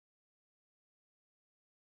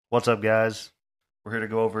What's up, guys? We're here to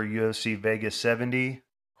go over UFC Vegas 70,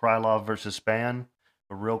 Krylov versus Spann.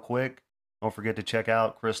 But real quick, don't forget to check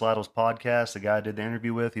out Chris Lytle's podcast. The guy I did the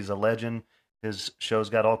interview with, he's a legend. His show's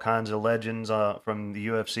got all kinds of legends from the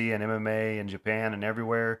UFC and MMA and Japan and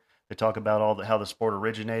everywhere. They talk about how the sport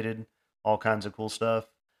originated, all kinds of cool stuff.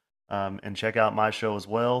 And check out my show as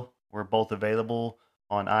well. We're both available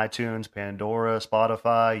on iTunes, Pandora,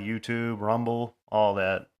 Spotify, YouTube, Rumble, all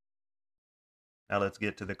that. Now let's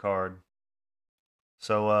get to the card.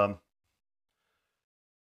 So,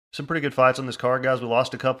 some pretty good fights on this card, guys. We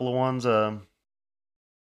lost a couple of ones. I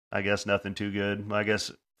guess nothing too good. I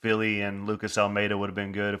guess Philly and Lucas Almeida would have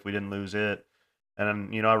been good if we didn't lose it.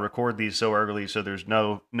 And I record these so early, so there's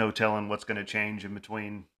no telling what's going to change in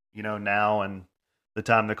between now and the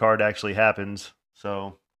time the card actually happens.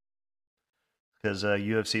 So, because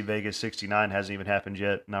UFC Vegas 69 hasn't even happened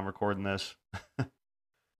yet, and I'm recording this.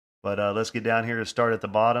 But let's get down here to start at the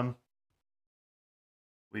bottom.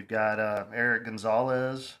 We've got Eric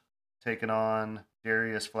Gonzalez taking on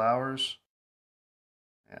Darius Flowers.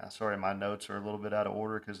 Yeah, sorry, my notes are a little bit out of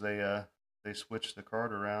order because they switched the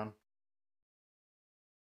card around.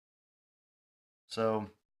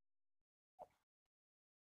 So,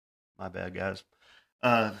 my bad, guys.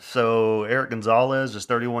 So Eric Gonzalez is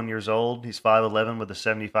 31 years old. He's 5'11" with a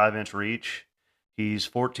 75-inch reach. He's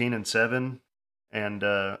 14-7 and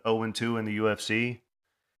 0-2 in the UFC.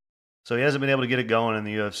 So he hasn't been able to get it going in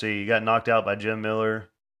the UFC. He got knocked out by Jim Miller.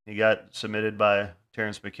 He got submitted by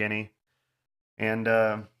Terrence McKinney. And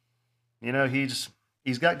he's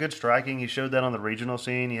got good striking. He showed that on the regional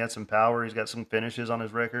scene. He had some power. He's got some finishes on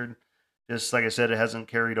his record. Just like I said, it hasn't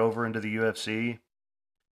carried over into the UFC.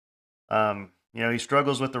 He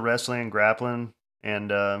struggles with the wrestling and grappling, and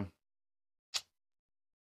there's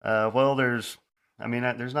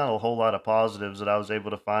not a whole lot of positives that I was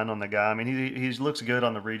able to find on the guy. I mean, he looks good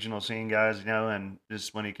on the regional scene, guys, and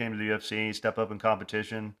just when he came to the UFC, he stepped up in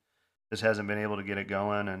competition. Just hasn't been able to get it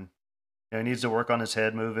going, and he needs to work on his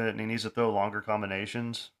head movement, and he needs to throw longer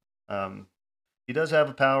combinations. He does have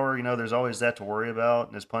a power, there's always that to worry about,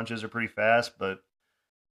 and his punches are pretty fast, but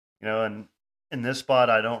and in this spot,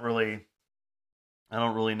 I don't really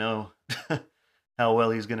know how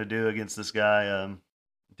well he's going to do against this guy.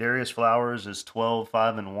 Darius Flowers is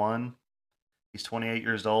 12-5-1. He's 28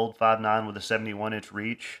 years old, 5'9" with a 71-inch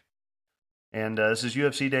reach. And this is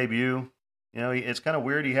UFC debut. It's kind of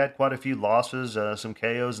weird. He had quite a few losses, some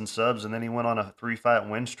KOs and subs, and then he went on a 3-fight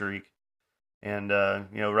win streak. And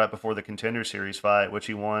right before the Contender Series fight, which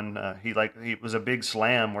he won, he was a big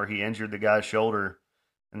slam where he injured the guy's shoulder,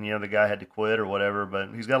 and the guy had to quit or whatever.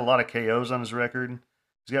 But he's got a lot of KOs on his record.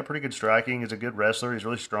 He's got pretty good striking. He's a good wrestler. He's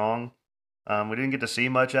really strong. We didn't get to see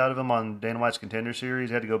much out of him on Dana White's Contender Series.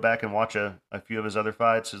 Had to go back and watch a few of his other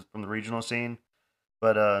fights from the regional scene.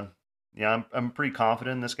 But I'm pretty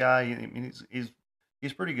confident in this guy. He's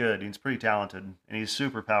pretty good. He's pretty talented, and he's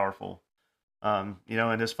super powerful. And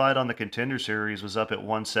his fight on the Contender Series was up at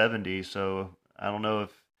 170. So I don't know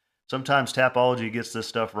if sometimes Tapology gets this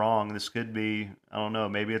stuff wrong. This could be, I don't know,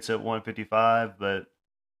 maybe it's at 155, but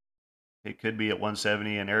it could be at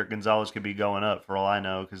 170, and Eric Gonzalez could be going up for all I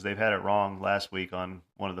know because they've had it wrong last week on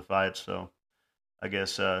one of the fights. So I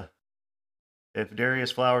guess if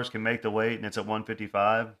Darius Flowers can make the weight and it's at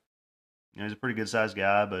 155, he's a pretty good sized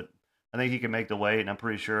guy, but I think he can make the weight, and I'm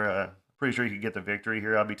pretty sure he could get the victory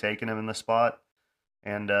here. I'll be taking him in the spot,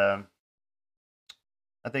 and I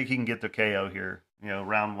think he can get the KO here.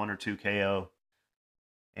 Round 1 or 2 KO,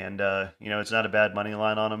 and it's not a bad money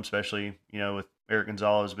line on him, especially with Eric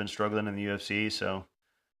Gonzalez has been struggling in the UFC, so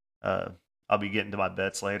I'll be getting to my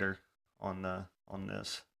bets later on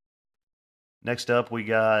this. Next up, we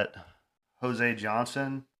got Jose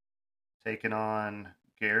Johnson taking on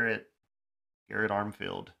Garrett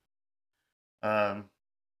Armfield.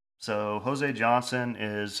 So Jose Johnson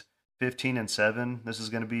is 15-7. This is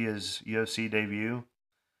going to be his UFC debut,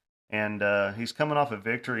 and he's coming off a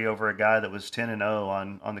victory over a guy that was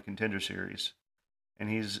 10-0 on the Contender Series. And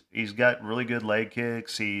he's got really good leg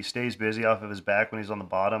kicks. He stays busy off of his back when he's on the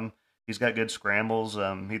bottom. He's got good scrambles.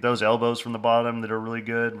 He throws elbows from the bottom that are really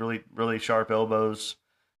good, really really sharp elbows.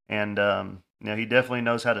 And he definitely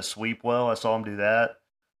knows how to sweep well. I saw him do that.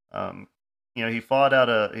 He fought out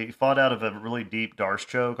of a really deep Darce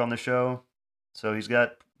choke on the show, so he's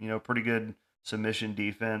got pretty good submission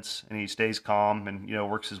defense, and he stays calm and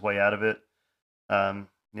works his way out of it.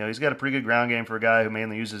 He's got a pretty good ground game for a guy who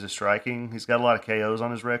mainly uses his striking. He's got a lot of KOs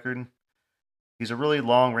on his record. He's a really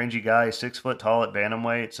long, rangy guy. He's 6 foot tall at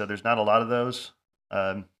bantamweight, so there's not a lot of those.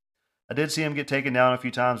 I did see him get taken down a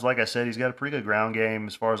few times. Like I said, he's got a pretty good ground game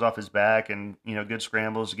as far as off his back and good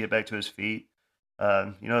scrambles to get back to his feet.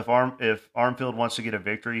 If Armfield wants to get a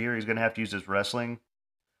victory here, he's going to have to use his wrestling.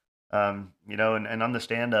 And on the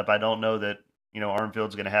stand up, I don't know that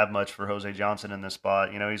Armfield's going to have much for Jose Johnson in this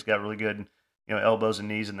spot. He's got really good elbows and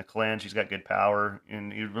knees in the clinch. He's got good power,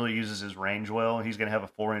 and he really uses his range well. He's going to have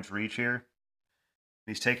a 4-inch reach here.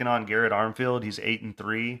 He's taking on Garrett Armfield. He's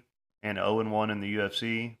 8-3 and 0-1 in the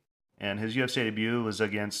UFC, and his UFC debut was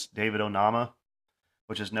against David Onama,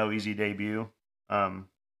 which is no easy debut. Um,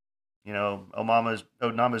 Onama's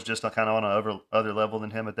just kind of on a other level than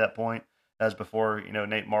him at that point. As before,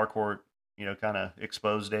 Nate Marquardt, kind of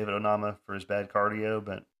exposed David Onama for his bad cardio,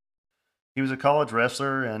 but he was a college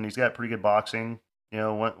wrestler and he's got pretty good boxing.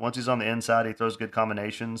 Once he's on the inside, he throws good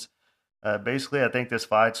combinations. Basically, I think this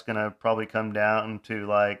fight's gonna probably come down to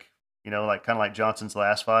like kind of like Johnson's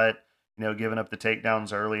last fight. Giving up the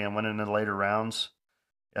takedowns early and winning in the later rounds,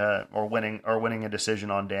 or winning a decision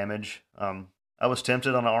on damage. I was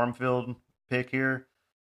tempted on an Armfield pick here,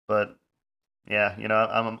 but yeah,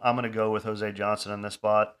 I'm going to go with Jose Johnson in this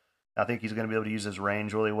spot. I think he's going to be able to use his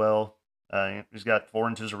range really well. He's got 4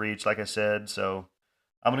 inches of reach, like I said, so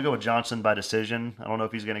I'm going to go with Johnson by decision. I don't know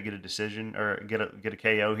if he's going to get a decision or get a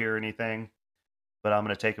KO here or anything, but I'm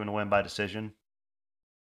going to take him to win by decision.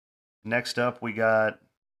 Next up, we got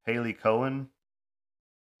Haley Cohen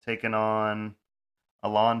taking on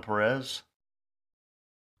Alan Perez,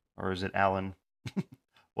 or is it Alan?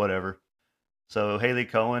 Whatever. So Haley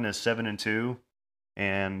Cohen is 7-2,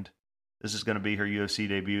 and this is going to be her UFC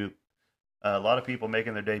debut. A lot of people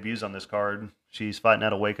making their debuts on this card. She's fighting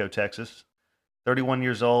out of Waco, Texas. 31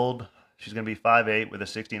 years old. She's going to be 5'8" with a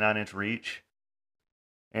 69-inch reach.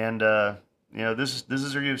 And this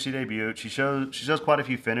is her UFC debut. She shows quite a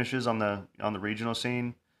few finishes on the regional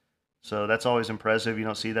scene, so that's always impressive. You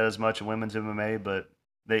don't see that as much in women's MMA, but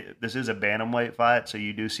this is a bantamweight fight, so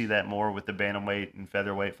you do see that more with the bantamweight and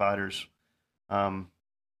featherweight fighters. Um,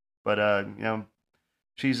 but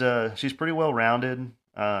she's pretty well rounded.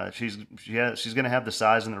 She's going to have the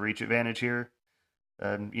size and the reach advantage here.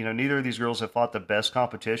 Neither of these girls have fought the best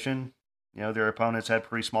competition. Their opponents had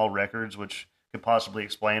pretty small records, which could possibly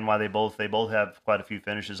explain why they both have quite a few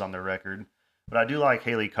finishes on their record. But I do like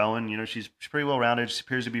Haley Cohen. She's pretty well rounded. She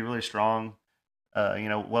appears to be really strong.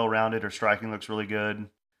 Well rounded. Her striking looks really good.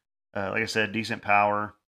 Like I said, decent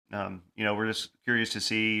power. We're just curious to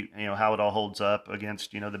see, how it all holds up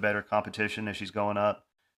against, the better competition as she's going up,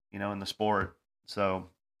 in the sport. So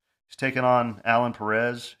she's taking on Alan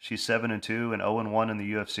Perez. She's 7-2 and 0-1 in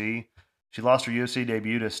the UFC. She lost her UFC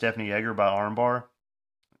debut to Stephanie Yeager by armbar.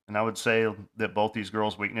 And I would say that both these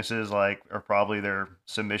girls' weaknesses are probably their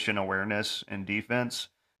submission awareness and defense,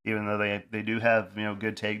 even though they do have,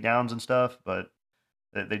 good takedowns and stuff, but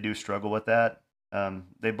they do struggle with that.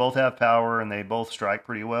 They both have power and they both strike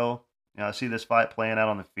pretty well. I see this fight playing out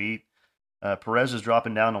on the feet. Perez is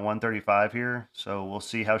dropping down to 135 here, so we'll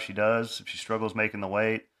see how she does if she struggles making the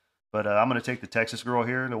weight. But I'm going to take the Texas girl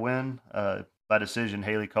here to win by decision,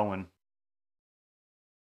 Haley Cohen.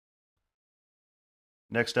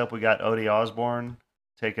 Next up, we got Ode Osborne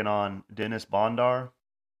taking on Dennis Bondar.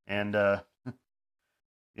 And, I've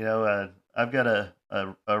got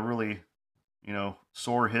a really,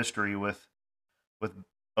 sore history with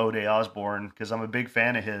Ode Osborne because I'm a big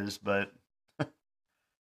fan of his, but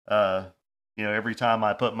every time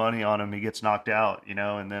I put money on him, he gets knocked out,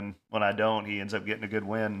 and then when I don't, he ends up getting a good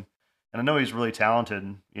win. And I know he's really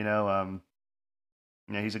talented, he's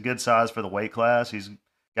a good size for the weight class. He's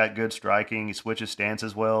got good striking. He switches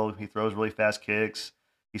stances well. He throws really fast kicks.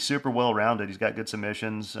 He's super well rounded. He's got good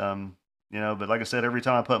submissions. But like I said, every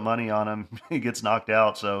time I put money on him, he gets knocked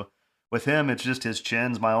out. So with him, it's just his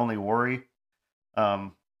chin's my only worry. I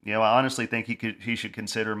honestly think he should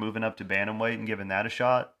consider moving up to bantamweight and giving that a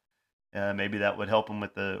shot. Maybe that would help him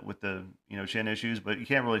with the chin issues, but you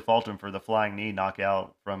can't really fault him for the flying knee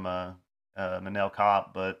knockout from Manel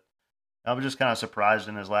Kopp. But I was just kind of surprised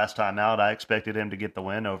in his last time out. I expected him to get the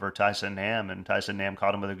win over Tyson Nam, and Tyson Nam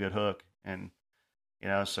caught him with a good hook. And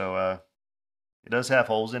so he does have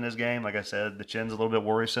holes in his game. Like I said, the chin's a little bit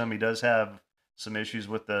worrisome. He does have some issues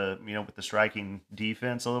with the striking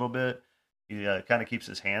defense a little bit. He kind of keeps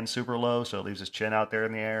his hands super low, so it leaves his chin out there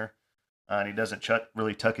in the air. And he doesn't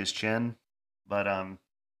really tuck his chin. But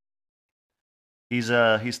he's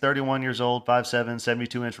 31 years old, 5'7",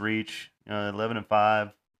 72-inch reach,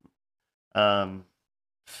 11-5.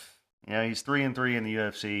 He's 3-3 in the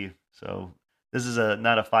UFC. So this is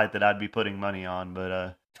not a fight that I'd be putting money on.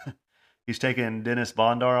 But he's taking Dennis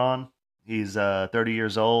Bondar on. He's 30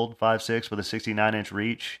 years old, 5'6", with a 69-inch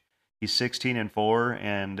reach. He's 16-4,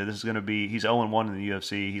 and he's 0-1 in the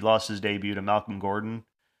UFC. He lost his debut to Malcolm Gordon.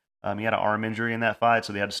 He had an arm injury in that fight,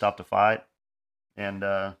 so they had to stop the fight. and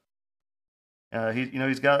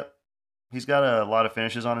he's got a lot of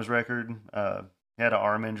finishes on his record. He had an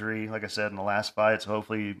arm injury, like I said, in the last fight, so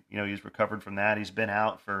hopefully he's recovered from that. He's been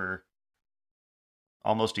out for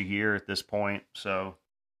almost a year at this point, so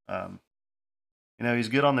um, he's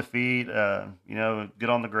good on the feet. Good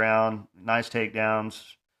on the ground, nice takedowns.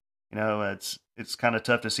 It's kind of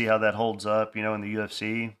tough to see how that holds up. In the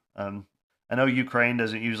UFC. I know Ukraine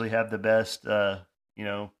doesn't usually have the best, you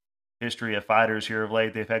know, history of fighters here of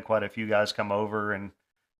late. They've had quite a few guys come over, and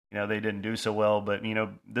they didn't do so well. But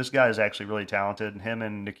this guy is actually really talented. Him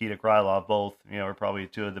and Nikita Krylov both, are probably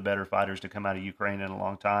two of the better fighters to come out of Ukraine in a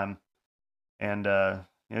long time. And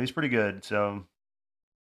he's pretty good. So,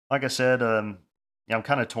 like I said, yeah, I'm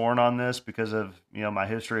kind of torn on this because of my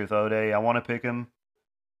history with Ode. I want to pick him,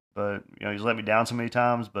 but he's let me down so many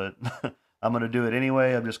times. But I'm going to do it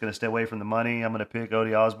anyway. I'm just going to stay away from the money. I'm going to pick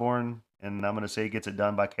Ode Osborne, and I'm going to say he gets it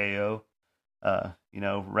done by KO.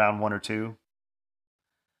 Round one or two.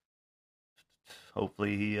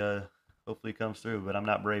 Hopefully he comes through, but I'm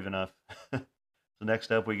not brave enough. So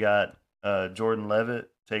next up we got Jordan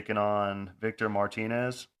Levitt taking on Victor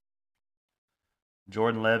Martinez.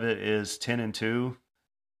 Jordan Levitt is 10-2.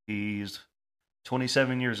 He's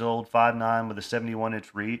 27 years old, 5'9", with a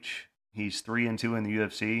 71-inch reach. He's 3-2 in the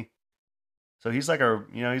UFC. So he's like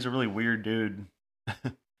he's a really weird dude.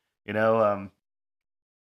 you know, um,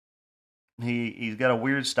 he's got a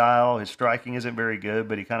weird style. His striking isn't very good,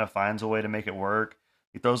 but he kind of finds a way to make it work.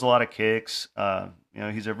 He throws a lot of kicks.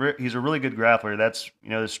 He's a really good grappler. That's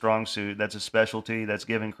his strong suit. That's his specialty. That's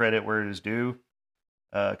giving credit where it is due,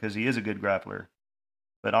 because he is a good grappler.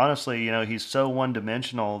 But honestly, he's so one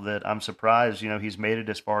dimensional that I'm surprised. He's made it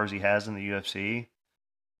as far as he has in the UFC.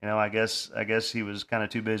 I guess he was kind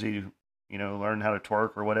of too busy, learning how to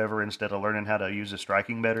twerk or whatever instead of learning how to use his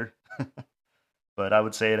striking better. But I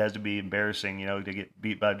would say it has to be embarrassing, to get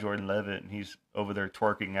beat by Jordan Levitt and he's over there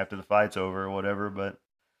twerking after the fight's over or whatever. But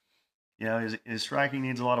his striking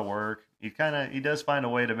needs a lot of work. He does find a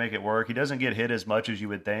way to make it work. He doesn't get hit as much as you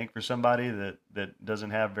would think for somebody that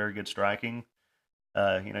doesn't have very good striking.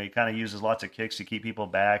 He kind of uses lots of kicks to keep people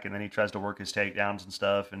back, and then he tries to work his takedowns and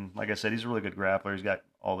stuff. And like I said, he's a really good grappler. He's got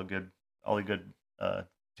all the good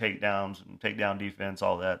takedowns and takedown defense,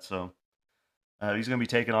 all that. So he's going to be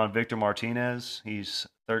taking on Victor Martinez. He's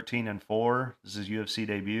 13-4. This is his UFC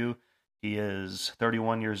debut. He is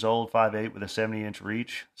 31 years old, 5'8", with a 70-inch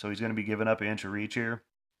reach. So he's going to be giving up an inch of reach here.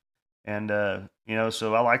 And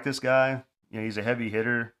so I like this guy. He's a heavy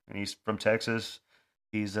hitter, and he's from Texas.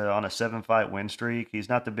 He's on a 7-fight win streak. He's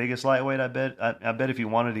not the biggest lightweight. I bet. I bet if he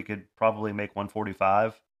wanted, he could probably make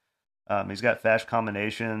 145. He's got fast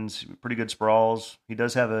combinations, pretty good sprawls. He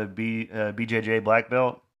does have a BJJ black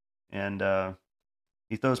belt, and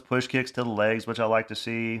he throws push kicks to the legs, which I like to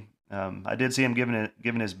see. I did see him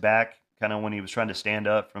giving his back kind of when he was trying to stand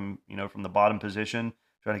up from the bottom position,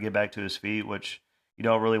 trying to get back to his feet, which you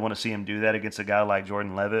don't really want to see him do that against a guy like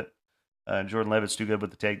Jordan Levitt. Jordan Levitt's too good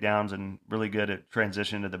with the takedowns and really good at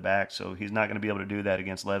transition to the back, so he's not going to be able to do that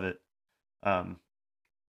against Levitt. Um,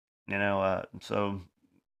 so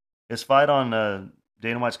his fight on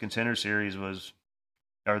Dana White's Contender Series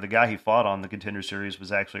or the guy he fought on the Contender Series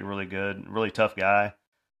was actually really good, really tough guy.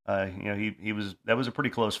 That was a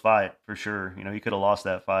pretty close fight for sure. He could have lost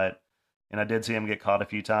that fight, and I did see him get caught a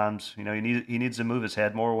few times. He needs to move his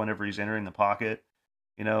head more whenever he's entering the pocket.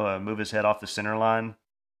 Move his head off the center line,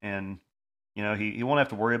 and he won't have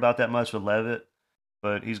to worry about that much with Levitt,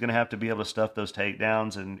 but he's going to have to be able to stuff those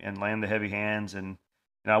takedowns and land the heavy hands. And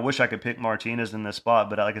I wish I could pick Martinez in this spot,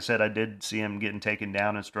 but like I said, I did see him getting taken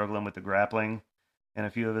down and struggling with the grappling in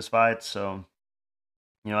a few of his fights. So,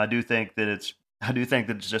 I do think that it's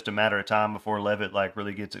just a matter of time before Levitt like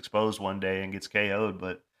really gets exposed one day and gets KO'd.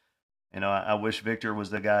 But I wish Victor was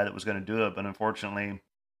the guy that was going to do it, but unfortunately,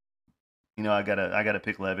 I gotta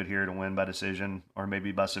pick Levitt here to win by decision or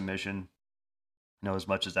maybe by submission. As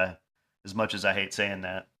much as I hate saying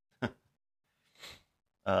that.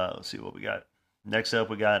 Let's see what we got. Next up,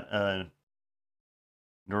 we got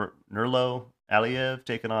Nurlo Aliev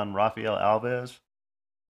taking on Rafael Alves,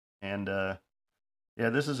 and yeah,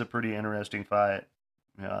 this is a pretty interesting fight.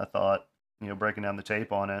 I thought breaking down the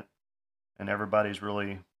tape on it, and everybody's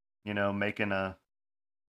really making a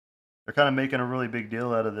they're kind of making a really big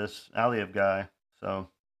deal out of this Aliev guy. So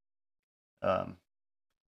um,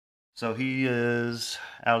 so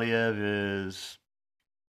Aliev is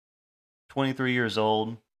 23 years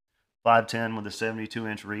old, 5'10", with a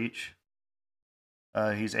 72-inch reach.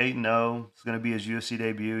 He's 8-0. It's going to be his UFC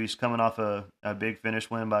debut. He's coming off a big finish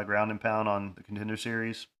win by ground and pound on the Contender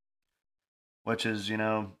Series, which is,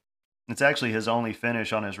 It's actually his only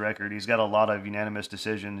finish on his record. He's got a lot of unanimous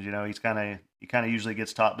decisions. He kind of usually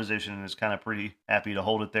gets top position and is kind of pretty happy to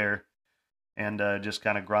hold it there and just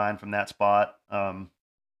kind of grind from that spot.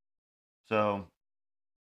 So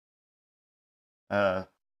uh,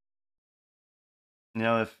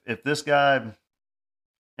 if this guy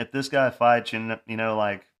fights,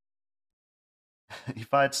 like he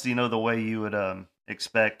fights, the way you would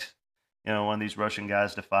expect, one of these Russian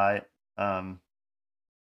guys to fight. Um,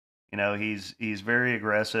 he's very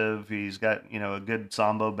aggressive. He's got a good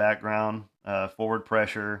sambo background, forward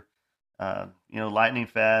pressure, lightning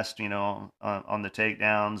fast. On the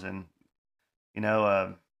takedowns, and you know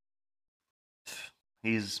uh,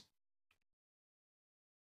 he's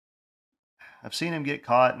I've seen him get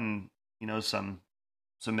caught in some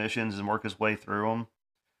submissions and work his way through them.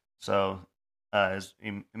 So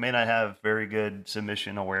he may not have very good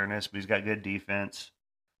submission awareness, but he's got good defense.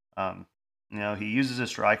 Um, he uses his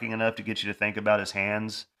striking enough to get you to think about his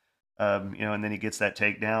hands. And then he gets that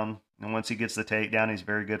takedown. And once he gets the takedown, he's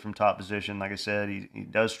very good from top position. Like I said, he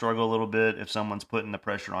does struggle a little bit if someone's putting the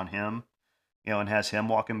pressure on him, and has him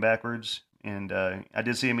walking backwards. And I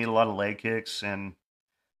did see him eat a lot of leg kicks and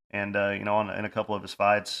in a couple of his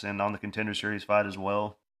fights and on the Contender Series fight as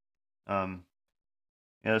well. Um,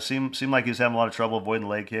 it seemed like he was having a lot of trouble avoiding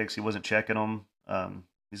leg kicks. He wasn't checking them.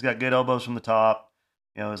 He's got good elbows from the top.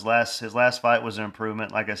 His last fight was an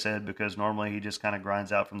improvement, like I said, because normally he just kind of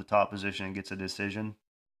grinds out from the top position and gets a decision.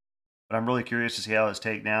 But I'm really curious to see how his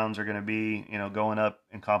takedowns are going to be, going up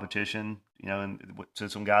in competition, and to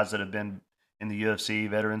some guys that have been in the UFC,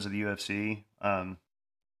 veterans of the UFC.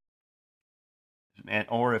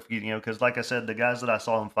 Or if because like I said, the guys that I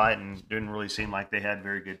saw him fighting didn't really seem like they had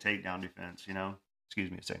very good takedown defense.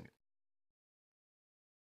 Excuse me a second.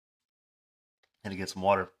 Had to get some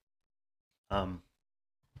water. Um,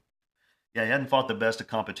 yeah, he hadn't fought the best of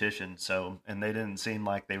competition, and they didn't seem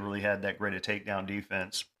like they really had that great a takedown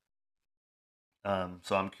defense.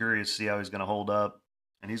 So I'm curious to see how he's going to hold up,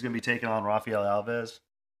 and he's going to be taking on Rafael Alves.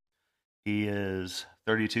 He is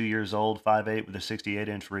 32 years old, 5'8", with a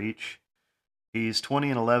 68-inch reach. He's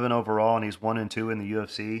 20-11 overall, and he's 1-2 in the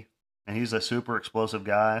UFC. And he's a super explosive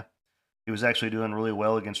guy. He was actually doing really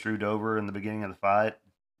well against Drew Dober in the beginning of the fight,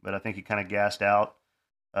 but I think he kind of gassed out.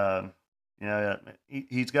 Um,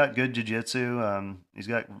 he's got good jiu-jitsu. He's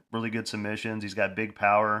got really good submissions. He's got big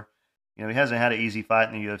power. He hasn't had an easy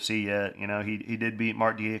fight in the UFC yet. He did beat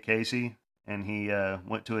Mark Diakase, and he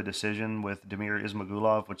went to a decision with Damir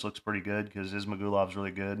Ismagulov, which looks pretty good because Ismagulov's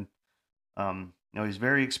really good. He's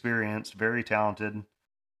very experienced, very talented.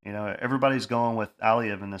 Everybody's going with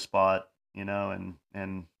Aliev in this spot.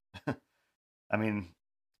 And I mean,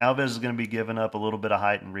 Alves is going to be giving up a little bit of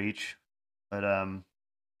height and reach, but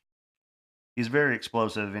he's very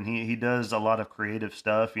explosive, and he does a lot of creative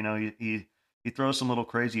stuff. He throws some little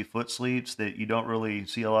crazy foot sleeps that you don't really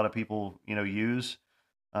see a lot of people use.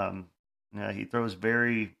 Um, he throws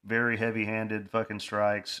very very heavy handed fucking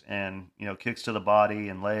strikes and kicks to the body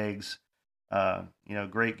and legs.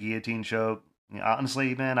 Great guillotine choke.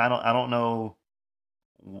 Honestly, man, I don't know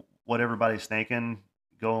what everybody's thinking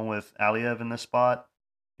going with Aliev in this spot.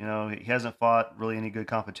 He hasn't fought really any good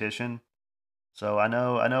competition. So I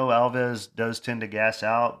know Alves does tend to gas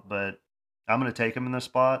out, but I'm going to take him in this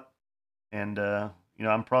spot, and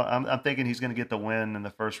I'm thinking he's going to get the win in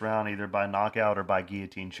the first round either by knockout or by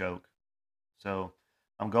guillotine choke. So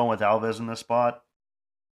I'm going with Alves in this spot,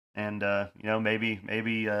 and maybe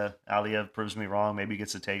Aliev proves me wrong. Maybe he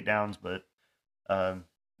gets the takedowns, but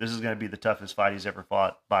this is going to be the toughest fight he's ever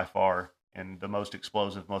fought by far, and the most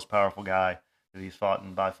explosive, most powerful guy that he's fought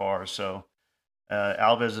in by far. So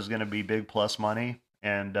Alves is going to be big plus money,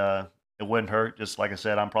 and it wouldn't hurt. Just like I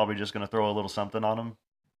said, I'm probably just going to throw a little something on him,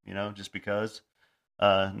 just because.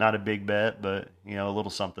 Not a big bet, but a little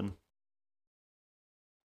something.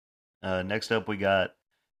 Next up, we got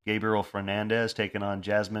Gabriel Fernandez taking on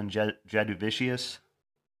Jasmine Jaduvicius,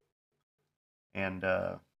 and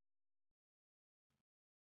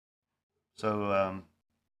so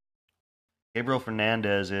Gabriel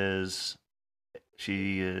Fernandez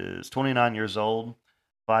she is 29 years old,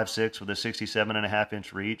 5'6", with a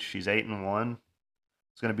 67.5-inch reach. She's 8-1.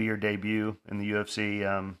 It's going to be her debut in the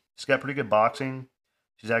UFC. She's got pretty good boxing.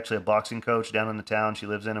 She's actually a boxing coach down in the town she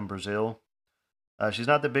lives in Brazil. She's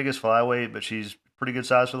not the biggest flyweight, but she's pretty good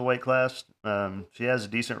size for the weight class. She has a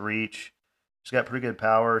decent reach. She's got pretty good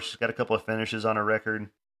power. She's got a couple of finishes on her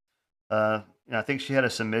record. I think she had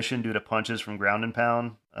a submission due to punches from ground and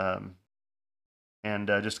pound, and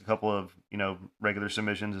just a couple of regular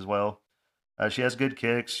submissions as well. She has good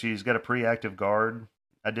kicks. She's got a pretty active guard.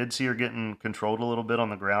 I did see her getting controlled a little bit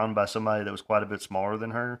on the ground by somebody that was quite a bit smaller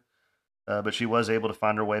than her. but she was able to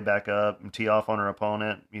find her way back up and tee off on her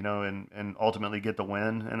opponent, and ultimately get the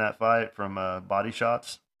win in that fight from body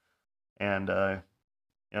shots. And her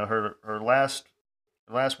last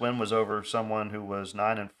win was over someone who was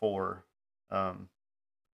 9-4 um,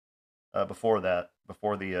 before that,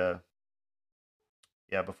 before the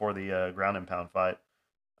ground and pound fight.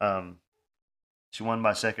 Um, she won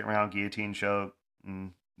by second round guillotine choke,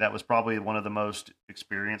 and that was probably one of the most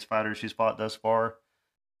experienced fighters she's fought thus far.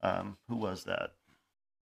 Who was that?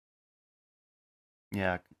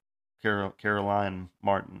 Yeah, Caroline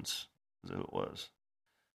Martins is who it was.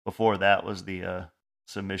 Before that was the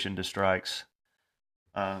submission to strikes.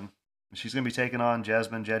 Um, she's going to be taking on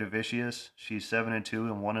Jasmine Jadovicius. She's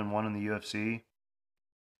 7-2 and 1-1 in the UFC.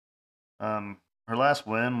 Her last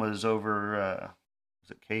win was over was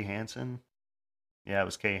it Kay Hansen? Yeah, it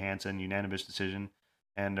was Kay Hansen, unanimous decision.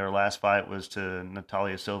 And her last fight was to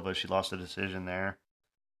Natalia Silva. She lost a decision there.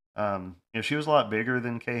 She was a lot bigger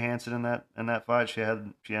than Kay Hansen in that fight. She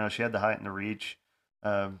had the height and the reach.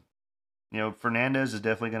 Um, Fernandez is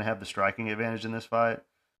definitely going to have the striking advantage in this fight,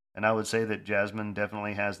 and I would say that Jasmine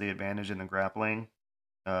definitely has the advantage in the grappling.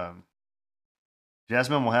 Um,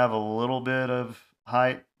 Jasmine will have a little bit of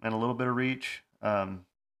height and a little bit of reach.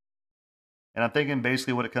 And I'm thinking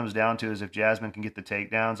basically what it comes down to is if Jasmine can get the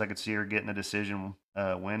takedowns, I could see her getting a decision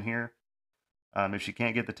win here. If she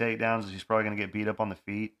can't get the takedowns, she's probably going to get beat up on the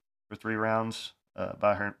feet for 3 rounds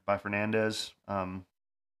by Fernandez.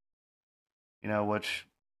 Which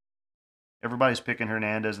everybody's picking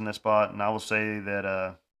Hernandez in this spot, and I will say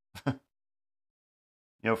that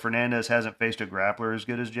Fernandez hasn't faced a grappler as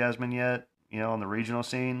good as Jasmine yet. On the regional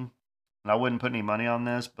scene, and I wouldn't put any money on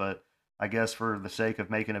this, but I guess for the sake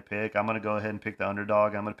of making a pick, I'm going to go ahead and pick the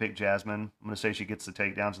underdog. I'm going to pick Jasmine. I'm going to say she gets the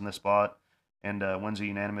takedowns in this spot and wins a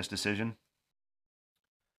unanimous decision.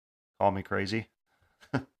 Call me crazy.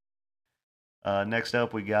 Next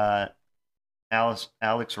up, we got Alex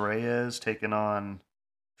Reyes taking on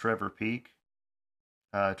Trevor Peek.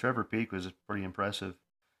 Trevor Peek was pretty impressive.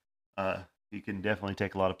 He can definitely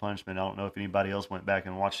take a lot of punishment. I don't know if anybody else went back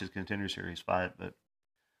and watched his Contender Series fight, but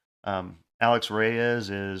Alex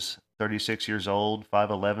Reyes is 36 years old,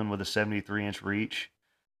 5'11", with a 73-inch reach.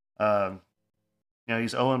 He's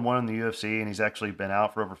 0-1 in the UFC, and he's actually been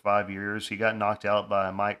out for over 5 years. He got knocked out by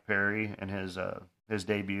Mike Perry in his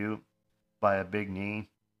debut by a big knee.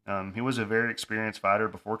 He was a very experienced fighter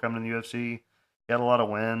before coming to the UFC. He had a lot of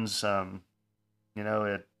wins.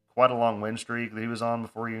 Had quite a long win streak that he was on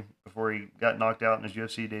before he got knocked out in his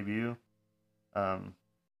UFC debut.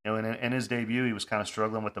 In his debut, he was kind of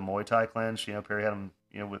struggling with the Muay Thai clinch. Perry had him,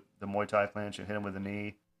 with the Muay Thai clinch and hit him with a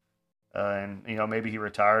knee. And maybe he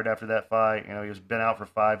retired after that fight. He was been out for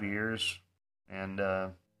 5 years, and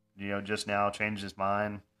just now changed his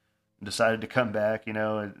mind and decided to come back.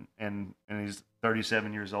 And he's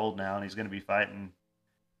 37 years old now, and he's going to be fighting,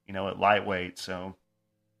 at lightweight. So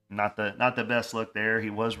not the best look there. He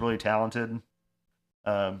was really talented,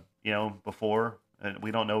 before. And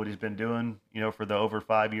we don't know what he's been doing, for the over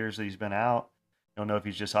 5 years that he's been out. Don't know if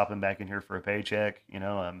he's just hopping back in here for a paycheck. He's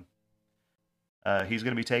going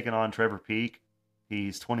to be taking on Trevor Peek.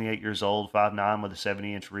 He's 28 years old, 5'9", with a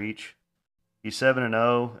 70-inch reach. He's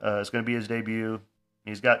 7-0. It's going to be his debut.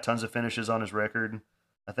 He's got tons of finishes on his record.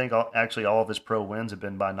 I think all of his pro wins have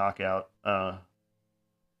been by knockout.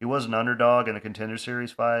 He was an underdog in a Contender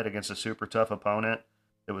Series fight against a super tough opponent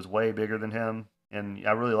that was way bigger than him, and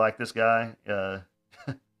I really like this guy.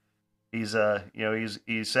 He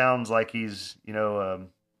sounds like he's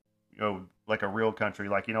like a real country.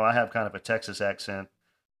 Like, I have kind of a Texas accent,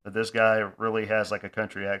 but this guy really has like a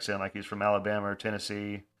country accent, like he's from Alabama or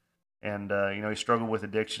Tennessee. And, he struggled with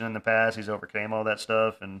addiction in the past. He's overcame all that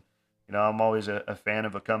stuff. And, I'm always a fan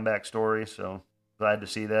of a comeback story. So glad to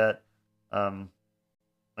see that.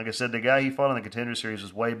 Like I said, the guy he fought in the Contender Series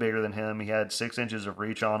was way bigger than him. He had 6 inches of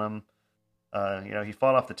reach on him. He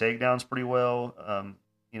fought off the takedowns pretty well.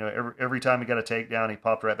 Every time he got a takedown, he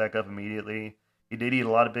popped right back up immediately. He did eat a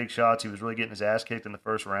lot of big shots. He was really getting his ass kicked in the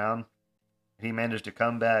first round. He managed to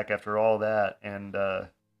come back after all that, and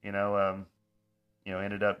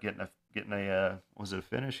ended up getting a was it a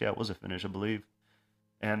finish? Yeah, it was a finish, I believe.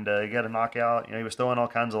 And he got a knockout. He was throwing all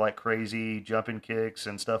kinds of like crazy jumping kicks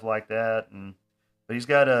and stuff like that. But he's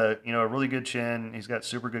got a really good chin. He's got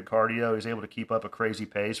super good cardio. He's able to keep up a crazy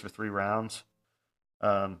pace for 3 rounds.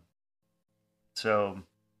 So.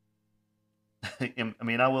 I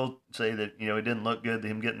mean, I will say that, it didn't look good,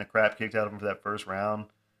 him getting the crap kicked out of him for that first round.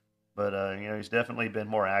 But, he's definitely been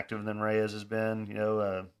more active than Reyes has been,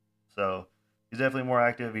 so he's definitely more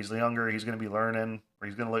active. He's younger. He's going to be learning, or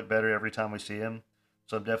he's going to look better every time we see him.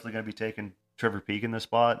 So I'm definitely going to be taking Trevor Peek in this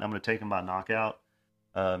spot. I'm going to take him by knockout.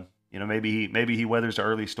 Maybe he weathers the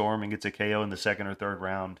early storm and gets a KO in the second or third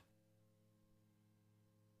round.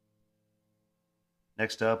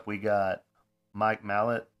 Next up, we got Mike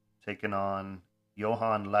Mallet taking on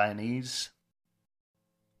Johan Lainez.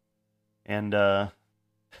 And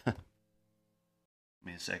give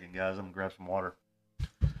me a second, guys. I'm going to grab some water.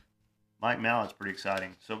 Mike Mallett's pretty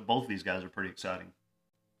exciting. So both of these guys are pretty exciting.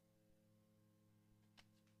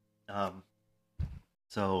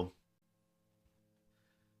 So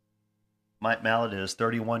Mike Mallet is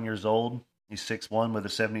 31 years old. He's 6'1" with a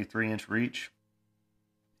 73-inch reach.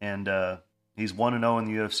 And he's 1-0 in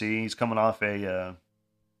the UFC. He's coming off a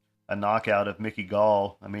knockout of Mickey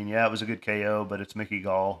Gall. I mean, yeah, it was a good KO, but it's Mickey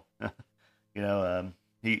Gall.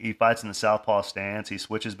 He fights in the southpaw stance. He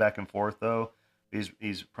switches back and forth, though.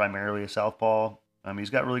 He's primarily a southpaw. He's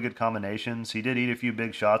got really good combinations. He did eat a few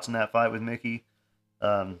big shots in that fight with Mickey,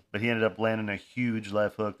 but he ended up landing a huge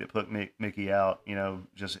left hook that put Mickey out.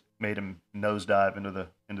 Just made him nosedive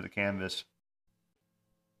into the canvas.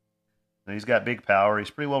 And he's got big power.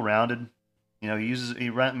 He's pretty well rounded. He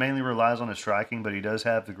mainly relies on his striking, but he does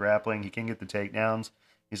have the grappling. He can get the takedowns.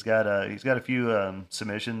 He's got a few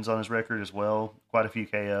submissions on his record as well. Quite a few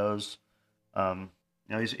KOs.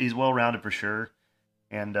 He's well rounded for sure.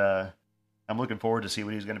 And I'm looking forward to see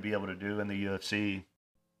what he's going to be able to do in the UFC.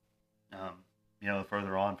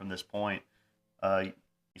 Further on from this point,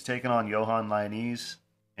 he's taking on Johan Lainez,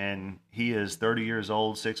 and he is 30 years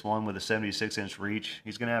old, 6'1" with a 76-inch reach.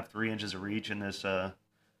 He's going to have 3 inches of reach in this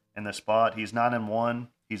spot. He's 9-1.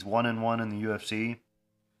 He's 1-1 in the UFC.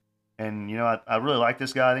 And I really like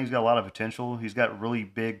this guy. I think he's got a lot of potential. He's got really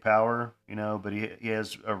big power, but he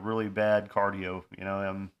has a really bad cardio.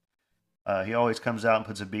 He always comes out and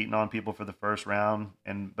puts a beating on people for the first round,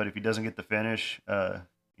 but if he doesn't get the finish,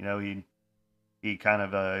 he kind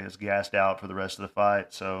of is gassed out for the rest of the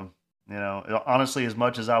fight. So, honestly, as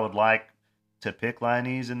much as I would like to pick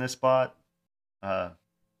Lainez in this spot, I've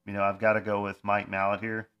got to go with Mike Mallet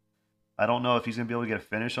here. I don't know if he's going to be able to get a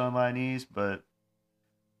finish on Lainez,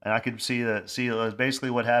 and I could see basically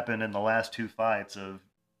what happened in the last two fights of,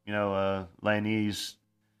 Lainez.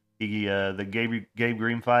 The Gabe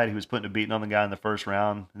Green fight, he was putting a beating on the guy in the first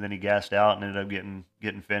round, and then he gassed out and ended up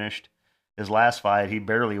getting finished. His last fight, he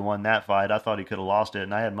barely won that fight. I thought he could have lost it,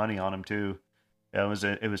 and I had money on him too. It was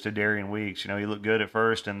to Darian Weeks. He looked good at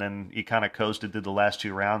first, and then he kind of coasted through the last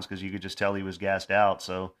two rounds because you could just tell he was gassed out.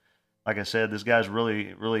 So, like I said, this guy's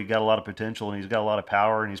really, really got a lot of potential, and he's got a lot of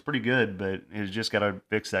power, and he's pretty good, but he's just got to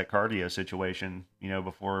fix that cardio situation,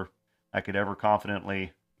 before I could ever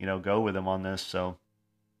confidently, go with him on this. So I'm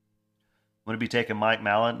going to be taking Mike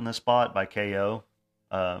Mallet in this spot by KO.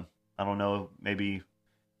 I don't know, maybe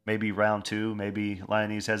round two. Maybe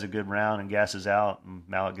Lainez has a good round and gasses out, and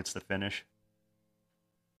Mallet gets the finish.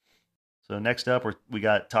 So next up, we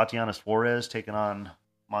got Tatiana Suarez taking on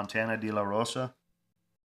Montana De La Rosa.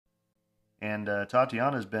 And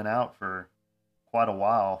Tatiana's been out for quite a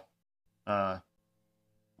while. I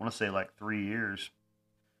want to say like 3 years.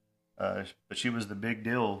 But she was the big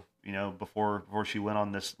deal, before she went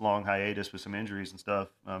on this long hiatus with some injuries and stuff.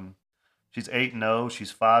 She's 8-0.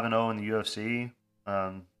 She's 5-0 in the UFC.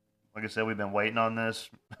 Like I said, we've been waiting on this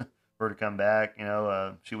for her to come back.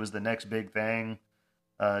 She was the next big thing.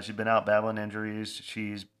 She's been out battling injuries.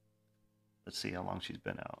 Let's see how long she's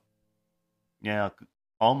been out. Yeah,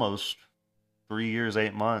 almost 3 years,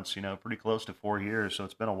 8 months, pretty close to 4 years. So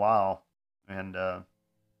it's been a while. And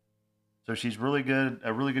so she's a really good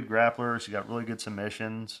grappler. She's got really good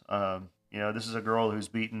submissions. This is a girl who's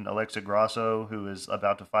beaten Alexa Grasso, who is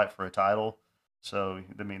about to fight for a title. So,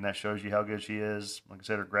 that shows you how good she is. Like I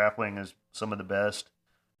said, her grappling is some of the best.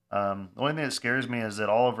 The only thing that scares me is that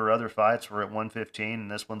all of her other fights were at 115, and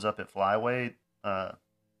this one's up at flyweight.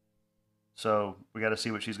 So we got to see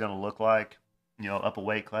what she's going to look like, up a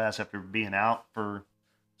weight class after being out for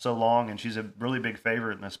so long. And she's a really big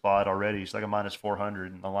favorite in this spot already. She's like a minus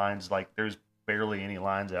 400, and the lines, there's barely any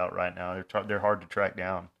lines out right now. They're hard to track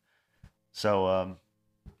down. So,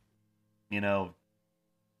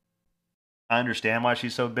 I understand why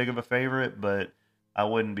she's so big of a favorite, but I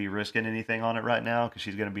wouldn't be risking anything on it right now because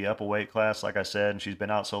she's going to be up a weight class, like I said, and she's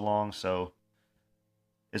been out so long. So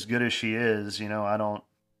as good as she is, I don't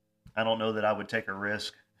know that I would take a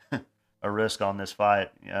risk on this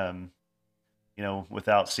fight,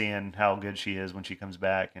 without seeing how good she is when she comes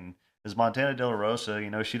back. And as Montana De La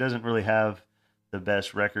Rosa, she doesn't really have the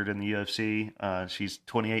best record in the UFC. She's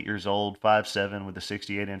 28 years old, 5'7", with a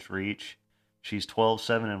 68-inch reach. She's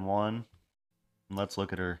 12-7-1. Let's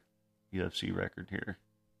look at her UFC record here.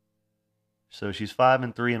 So she's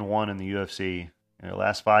 5-3-1 in the UFC,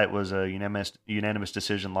 Last fight was a unanimous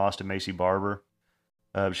decision loss to Macy Barber.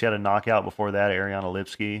 She had a knockout before that, Ariana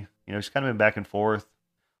Lipsky. She's kind of been back and forth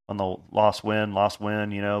on the lost win,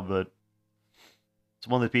 but it's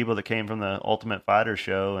one of the people that came from the Ultimate Fighter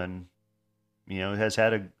show and has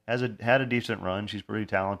had a decent run. She's pretty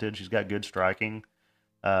talented. She's got good striking.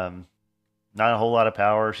 Um, Not a whole lot of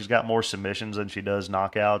power. She's got more submissions than she does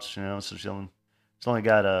knockouts. So she's only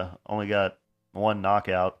got one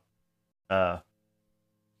knockout uh,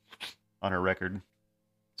 on her record.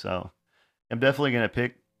 So I'm definitely going to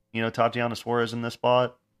pick Tatiana Suarez in this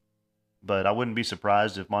spot, but I wouldn't be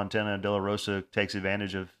surprised if Montana De La Rosa takes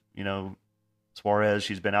advantage of Suarez.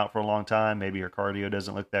 She's been out for a long time. Maybe her cardio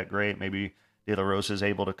doesn't look that great. Maybe De La Rosa is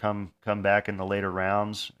able to come back in the later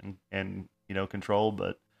rounds and control.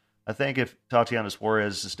 But I think if Tatiana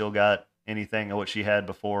Suarez has still got anything of what she had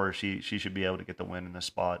before, she should be able to get the win in this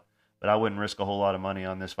spot. But I wouldn't risk a whole lot of money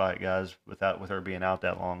on this fight, guys, with her being out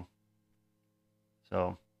that long.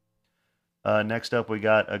 So next up, we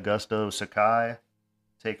got Augusto Sakai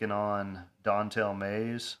taking on Dontel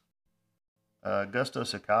Mays. Augusto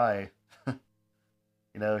Sakai,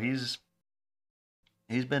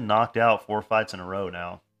 he's been knocked out 4 fights in a row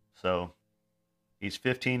now. So he's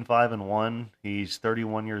 15-5-1. He's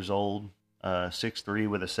 31 years old, 6'3"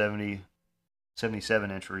 with a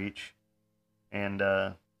 77-inch reach. And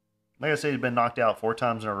like I said, he's been knocked out 4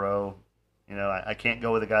 times in a row. I can't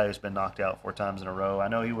go with a guy who's been knocked out 4 times in a row. I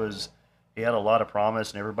know he had a lot of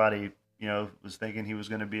promise, and everybody, was thinking he was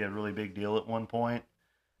going to be a really big deal at one point.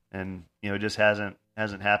 And, it just hasn't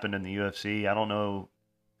happened in the UFC. I don't know.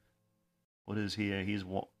 What is he? He's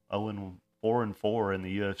 4-4 in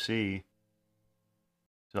the UFC.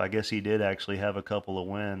 So I guess he did actually have a couple of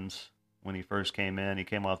wins when he first came in. He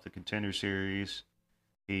came off the Contender Series.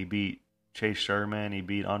 He beat Chase Sherman. He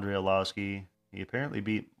beat Andrei Arlovski. He apparently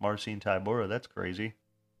beat Marcin Tybura. That's crazy.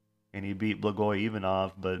 And he beat Blagoy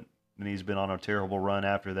Ivanov, but then he's been on a terrible run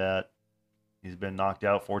after that. He's been knocked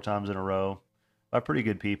out 4 times in a row by pretty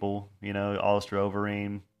good people. Alistair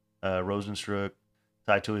Overeem, Rosenstruck,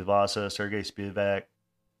 Tai Tuivasa, Sergey Spivak.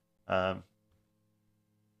 But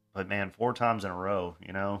man, 4 times in a row,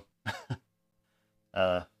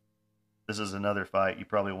 this is another fight you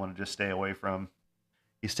probably want to just stay away from.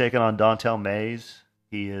 He's taking on Dontel Mays.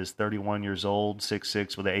 He is 31 years old,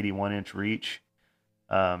 6'6", with an 81-inch reach.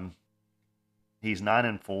 He's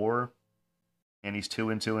 9-4, and he's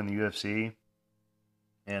 2-2 in the UFC.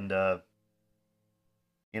 And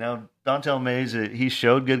Dontel Mays, he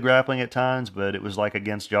showed good grappling at times, but it was like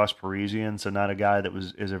against Josh Parisian, so not a guy that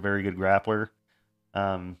is a very good grappler.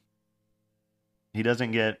 He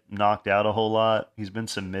doesn't get knocked out a whole lot. He's been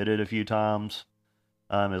submitted a few times.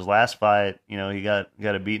 His last fight, he got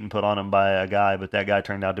a beating put on him by a guy, but that guy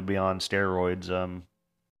turned out to be on steroids.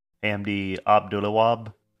 Hamdi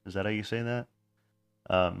Abdulawab, is that how you say that?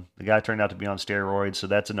 The guy turned out to be on steroids, so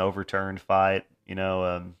that's an overturned fight.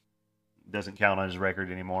 Doesn't count on his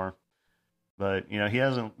record anymore. But he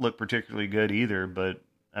hasn't looked particularly good either. But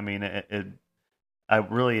I mean, I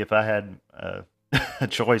really, if I had a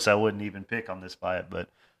choice, I wouldn't even pick on this fight. But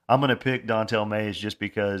I'm going to pick Dontel Mays just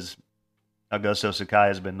because Augusto Sakai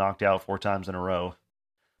has been knocked out 4 times in a row.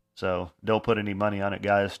 So don't put any money on it,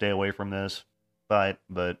 guys. Stay away from this fight.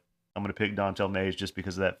 But I'm going to pick Dontel Mays just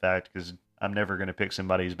because of that fact, because I'm never going to pick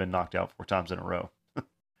somebody who's been knocked out 4 times in a row.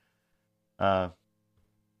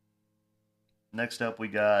 Next up, we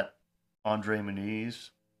got Andre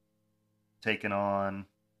Muniz taking on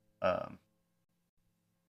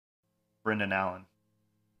Brendan Allen.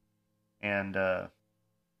 And so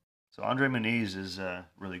Andre Muniz is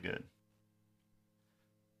really good.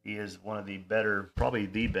 He is one of the better, probably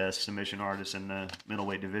the best submission artist in the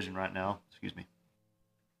middleweight division right now. Excuse me.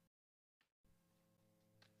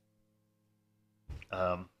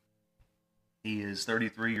 He is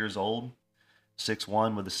 33 years old,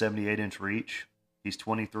 6'1", with a 78-inch reach. He's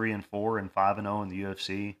 23-4 and 5-0 in the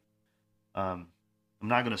UFC. I'm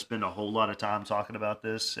not going to spend a whole lot of time talking about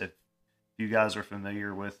this. If you guys are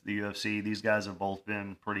familiar with the UFC, these guys have both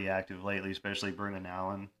been pretty active lately, especially Brendan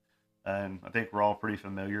Allen. And I think we're all pretty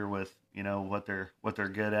familiar with what they're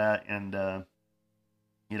good at. And Andre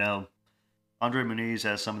Muniz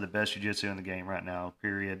has some of the best jiu-jitsu in the game right now.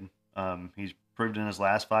 Period. He's proved in his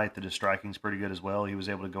last fight that his striking's pretty good as well. He was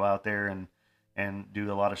able to go out there and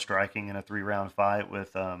do a lot of striking in a 3-round fight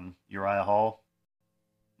with Uriah Hall.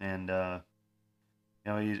 And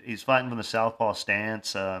he's fighting from the southpaw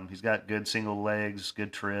stance. He's got good single legs,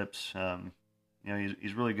 good trips.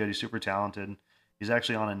 He's really good. He's super talented. He's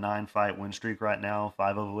actually on a 9-fight win streak right now,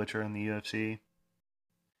 5 of which are in the UFC.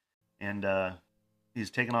 And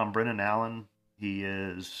he's taking on Brendan Allen. He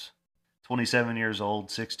is 27 years old,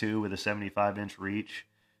 6'2", with a 75-inch reach.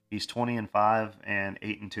 He's 20-5 and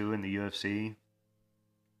 8-2 in the UFC.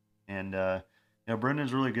 And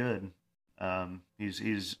Brendan's really good.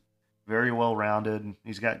 He's very well rounded.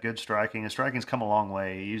 He's got good striking. His striking's come a long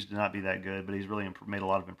way. He used to not be that good, but he's really made a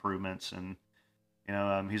lot of improvements. And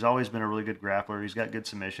he's always been a really good grappler. He's got good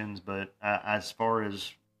submissions, but as far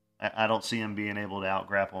as I don't see him being able to out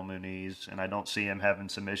grapple Muniz, and I don't see him having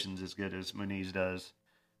submissions as good as Muniz does.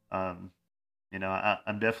 I'm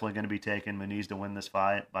definitely going to be taking Muniz to win this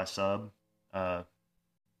fight by sub. I'll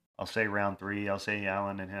say round 3. I'll say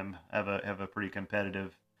Allen and him have a pretty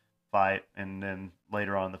competitive fight, and then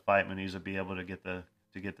later on in the fight, Muniz will be able to get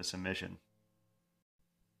the submission.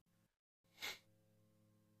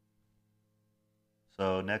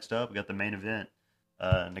 So next up, we got the main event.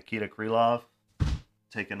 Nikita Krylov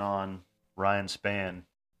taking on Ryan Spann.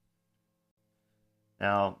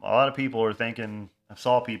 Now, a lot of people are thinking, I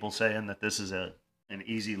saw people saying that this is an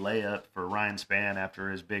easy layup for Ryan Spann after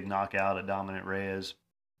his big knockout at Dominic Reyes.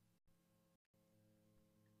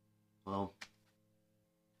 Well,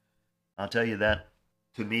 I'll tell you that,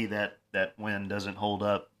 to me, that win doesn't hold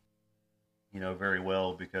up, very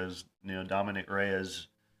well, because, Dominic Reyes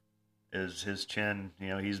is his chin,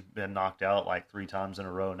 he's been knocked out like 3 times in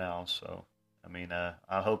a row now. So,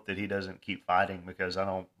 I hope that he doesn't keep fighting, because I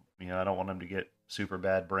don't want him to get super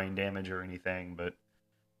bad brain damage or anything. But,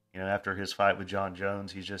 after his fight with John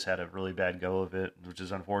Jones, he's just had a really bad go of it, which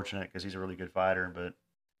is unfortunate because he's a really good fighter.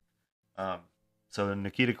 But, so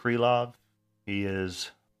Nikita Krylov, he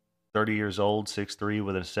is 30 years old, 6'3",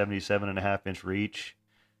 with a 77.5-inch reach.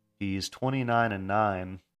 He's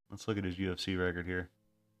 29-9. Let's look at his UFC record here.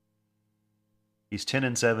 He's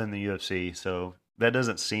 10-7 in the UFC, so that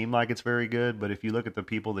doesn't seem like it's very good. But if you look at the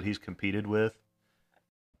people that he's competed with,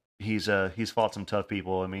 he's fought some tough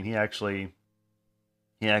people. He actually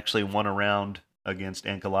won a round against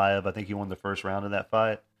Ankalaev. I think he won the first round of that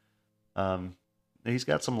fight. He's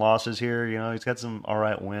got some losses here. He's got some all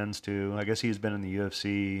right wins too. I guess he's been in the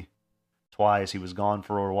UFC twice. He was gone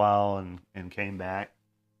for a while and came back.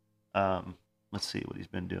 Let's see what he's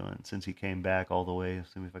been doing since he came back all the way.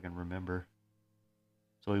 Let's see if I can remember.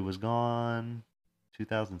 So he was gone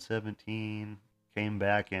 2017, came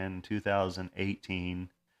back in 2018,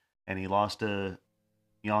 and he lost to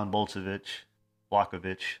Jan Blachowicz.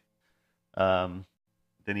 Then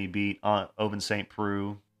he beat Oven St.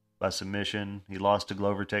 Preux by submission. He lost to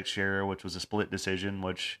Glover Teixeira, which was a split decision,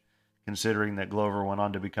 which, considering that Glover went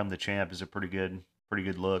on to become the champ, is a pretty good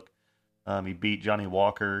look. He beat Johnny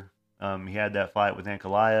Walker. He had that fight with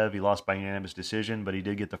Ankalaev. He lost by unanimous decision, but he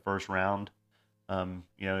did get the first round.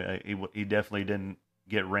 He definitely didn't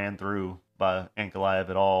get ran through by Ankalaev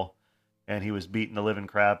at all, and he was beating the living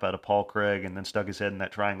crap out of Paul Craig and then stuck his head in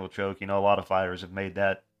that triangle choke. A lot of fighters have made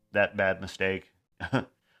that bad mistake. A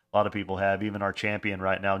lot of people have. Even our champion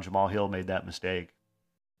right now, Jamal Hill, made that mistake.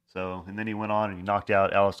 So, and then he went on and he knocked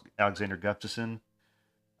out Alexander Gustafsson.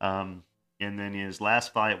 And then his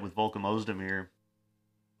last fight with Volkan Ozdemir,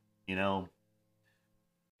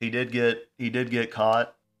 he did get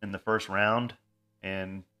caught in the first round,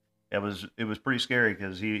 and it was pretty scary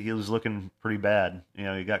because he was looking pretty bad.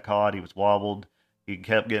 He got caught, he was wobbled, he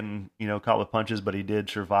kept getting caught with punches, but he did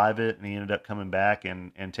survive it, and he ended up coming back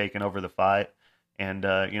and taking over the fight. And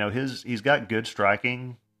he's got good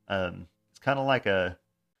striking. It's kind of like I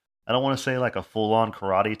don't want to say like a full on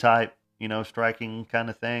karate type striking kind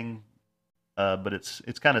of thing, but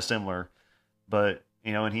it's kind of similar. But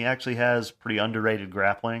and he actually has pretty underrated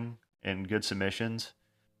grappling and good submissions.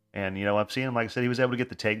 And, I've seen him, like I said, he was able to get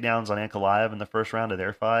the takedowns on Ankalaev in the first round of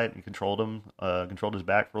their fight. He controlled his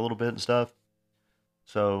back for a little bit and stuff.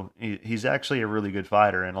 So he's actually a really good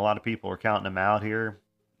fighter, and a lot of people are counting him out here.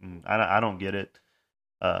 And I don't get it.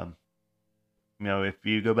 If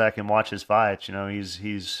you go back and watch his fights,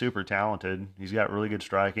 he's super talented. He's got really good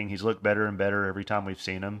striking. He's looked better and better every time we've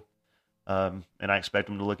seen him. And I expect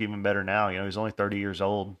him to look even better now. He's only 30 years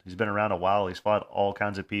old. He's been around a while. He's fought all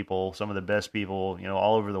kinds of people, some of the best people,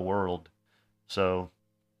 all over the world. So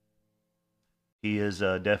he is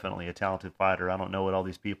definitely a talented fighter. I don't know what all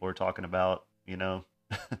these people are talking about,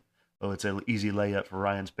 Oh, it's an easy layup for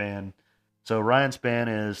Ryan Spann. So Ryan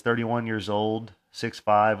Spann is 31 years old,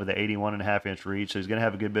 6'5", with an 81.5-inch reach. So he's going to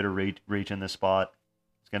have a good bit of reach in this spot.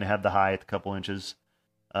 He's going to have the height, a couple inches.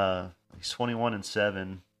 He's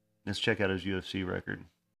 21-7. Let's check out his UFC record.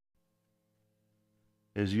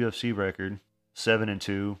 His UFC record,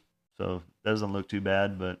 7-2. So doesn't look too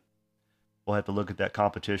bad, but we'll have to look at that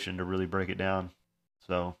competition to really break it down.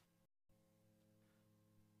 So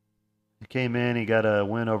he came in, he got a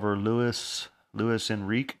win over Luis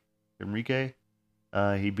Enrique.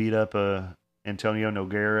 He beat up Antonio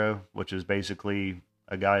Nogueira, which is basically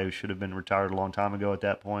a guy who should have been retired a long time ago at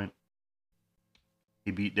that point.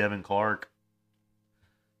 He beat Devin Clark.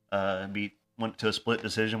 Went to a split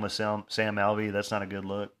decision with Sam Alvey. That's not a good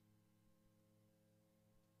look.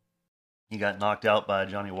 He got knocked out by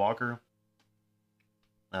Johnny Walker.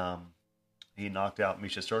 He knocked out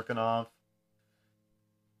Misha Serkinov.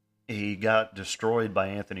 He got destroyed by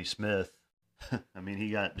Anthony Smith. I mean,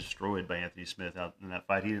 he got destroyed by Anthony Smith out in that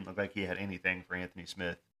fight. He didn't look like he had anything for Anthony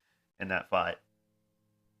Smith in that fight.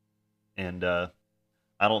 And I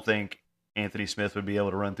don't think Anthony Smith would be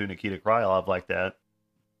able to run through Nikita Krylov like that.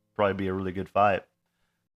 Probably be a really good fight.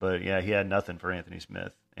 But yeah, he had nothing for Anthony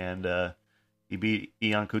Smith. And he beat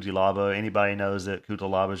Ion Cutelaba. Anybody knows that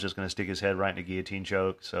Cutelaba is just going to stick his head right in a guillotine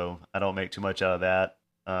choke. So I don't make too much out of that.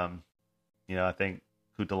 I think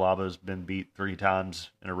Cutelaba's been beat 3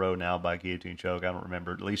 times in a row now by guillotine choke. I don't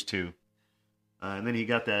remember, at least 2. And then he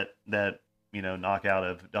got that knockout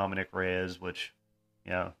of Dominic Reyes, which,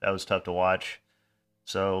 that was tough to watch.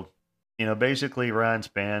 So, basically Ryan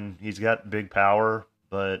Spann, he's got big power,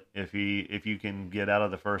 but if you can get out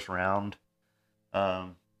of the first round,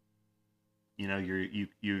 you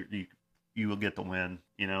will get the win.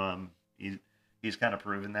 He's kind of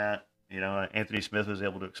proven that. Anthony Smith was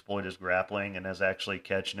able to exploit his grappling and is actually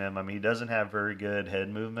catching him. I mean, he doesn't have very good head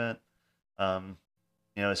movement.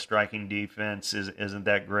 His striking defense isn't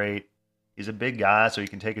that great. He's a big guy, so he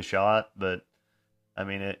can take a shot. But I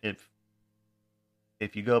mean,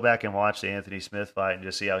 if you go back and watch the Anthony Smith fight and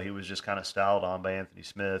just see how he was just kind of styled on by Anthony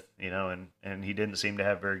Smith, and he didn't seem to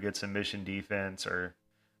have very good submission defense or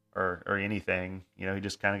anything. He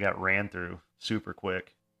just kind of got ran through super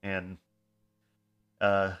quick, and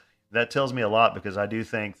that tells me a lot, because I do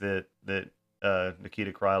think that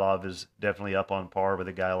Nikita Krylov is definitely up on par with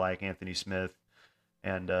a guy like Anthony Smith.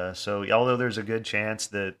 And so although there's a good chance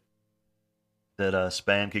that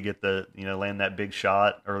Spann could get land that big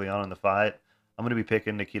shot early on in the fight, I'm going to be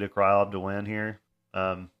picking Nikita Krylov to win here.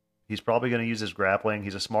 He's probably going to use his grappling.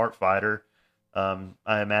 He's a smart fighter.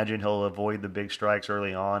 I imagine he'll avoid the big strikes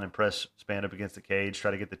early on and press Spann up against the cage,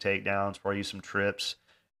 try to get the takedowns, probably use some trips,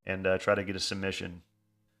 and try to get a submission.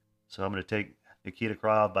 So I'm going to take Nikita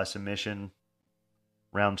Krylov by submission,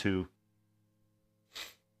 round 2.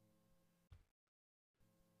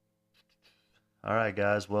 All right,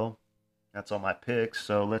 guys. Well, that's all my picks.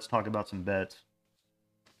 So let's talk about some bets.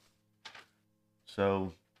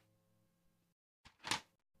 So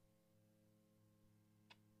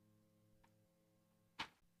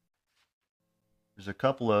there's a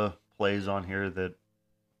couple of plays on here that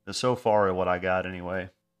so far are what I got anyway.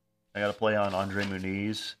 I got to play on Andre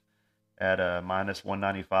Muniz at minus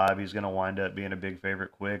 195. He's going to wind up being a big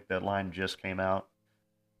favorite quick. That line just came out.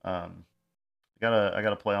 I got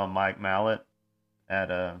to play on Mike Mallet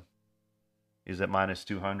at he's at minus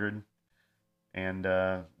 200,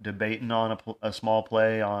 and debating on a small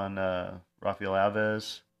play on Rafael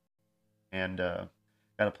Alves, and got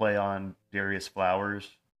to play on Darius Flowers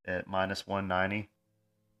at minus 190,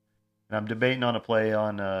 and I'm debating on a play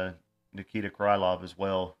on Nikita Krylov as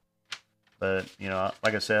well. But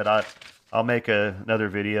like I said, I'll make another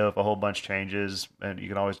video if a whole bunch changes, and you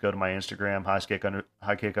can always go to my Instagram,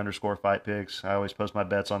 highkick_fight picks. I always post my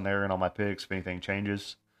bets on there and all my picks if anything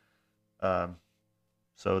changes.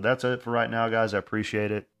 So that's it for right now, guys. I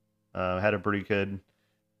appreciate it. Had a pretty good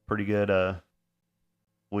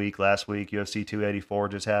week last week. UFC 284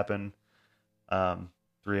 just happened.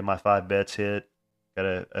 3 of my 5 bets hit.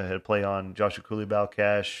 I had a play on Joshua Coulibaly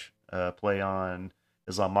cash, play on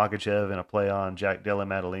Islam Makhachev, and a play on Jack Della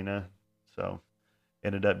Maddalena. So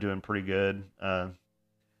ended up doing pretty good.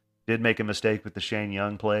 Did make a mistake with the Shane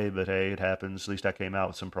Young play, but hey, it happens. At least I came out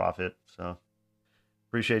with some profit. So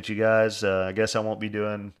appreciate you guys. I guess I won't be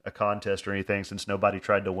doing a contest or anything, since nobody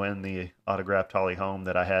tried to win the autographed Holly Holm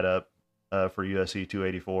that I had up for UFC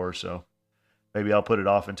 284. So maybe I'll put it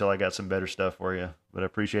off until I got some better stuff for you. But I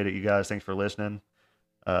appreciate it, you guys. Thanks for listening.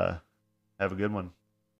 Have a good one.